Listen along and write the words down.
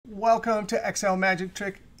Welcome to Excel Magic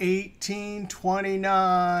Trick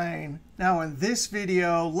 1829. Now in this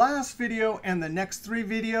video, last video, and the next three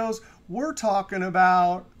videos, we're talking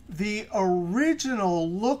about the original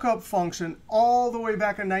lookup function all the way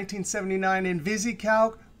back in 1979 in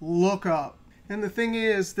VisiCalc, lookup. And the thing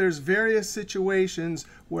is, there's various situations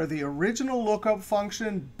where the original lookup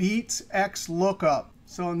function beats XLOOKUP.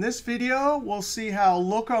 So in this video, we'll see how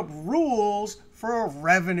lookup rules for a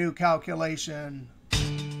revenue calculation.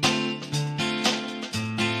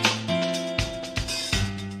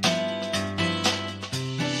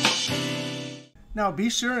 Now be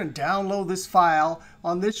sure and download this file.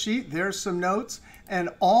 On this sheet, there's some notes. And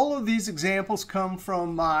all of these examples come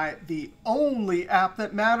from The Only App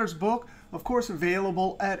That Matters book, of course,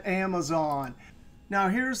 available at Amazon. Now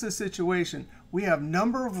here's the situation. We have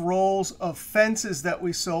number of rolls of fences that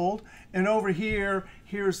we sold. And over here,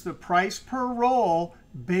 here's the price per roll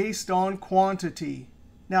based on quantity.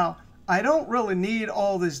 Now, I don't really need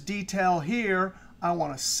all this detail here. I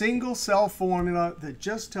want a single cell formula that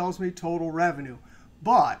just tells me total revenue.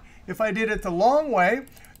 But if I did it the long way,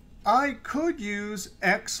 I could use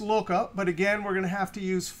XLOOKUP. But again, we're going to have to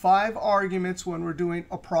use 5 arguments when we're doing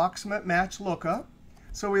approximate match lookup.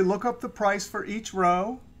 So we look up the price for each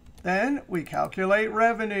row. Then we calculate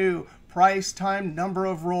revenue, price times number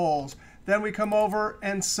of rolls. Then we come over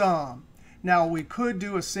and sum. Now, we could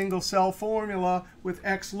do a single cell formula with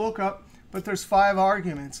XLOOKUP, but there's 5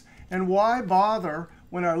 arguments. And why bother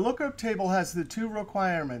when our lookup table has the 2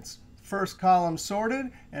 requirements, first column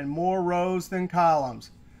sorted and more rows than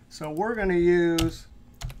columns. So we're going to use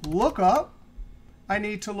lookup. I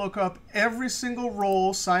need to look up every single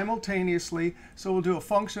roll simultaneously. So we'll do a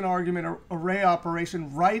function argument array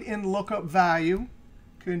operation right in lookup value.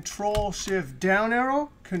 Control Shift down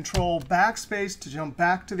arrow, Control backspace to jump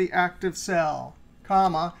back to the active cell,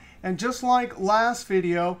 comma. And just like last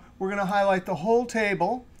video, we're going to highlight the whole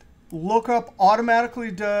table. Lookup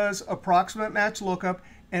automatically does approximate match lookup,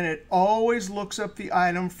 and it always looks up the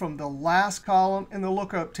item from the last column in the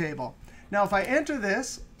lookup table. Now, if I enter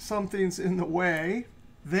this, something's in the way.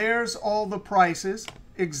 There's all the prices,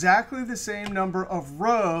 exactly the same number of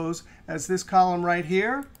rows as this column right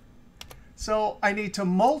here. So I need to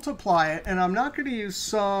multiply it, and I'm not going to use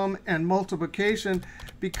sum and multiplication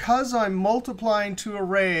because I'm multiplying 2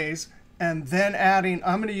 arrays and then adding.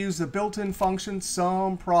 I'm going to use the built-in function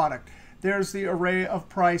SUMPRODUCT. There's the array of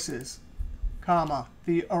prices, comma,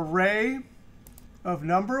 the array of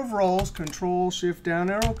number of rolls, Control Shift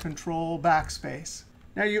down arrow, Control backspace.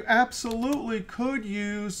 Now you absolutely could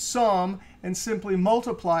use sum and simply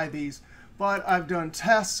multiply these, but I've done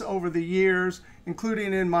tests over the years,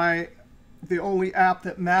 including in The Only App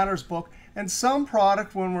That Matters book. And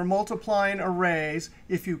SUMPRODUCT, when we're multiplying arrays,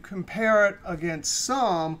 if you compare it against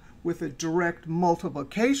sum with a direct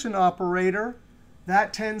multiplication operator,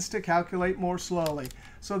 that tends to calculate more slowly.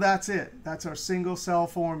 So that's it. That's our single cell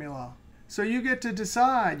formula. So you get to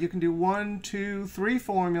decide. You can do 1, 2, 3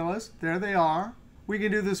 formulas. There they are. We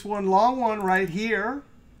can do this one long one right here.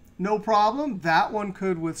 No problem. That one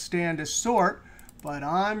could withstand a sort. But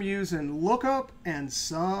I'm using lookup and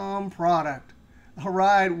SUMPRODUCT. All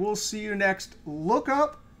right, we'll see you next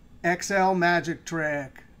lookup Excel magic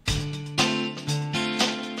trick.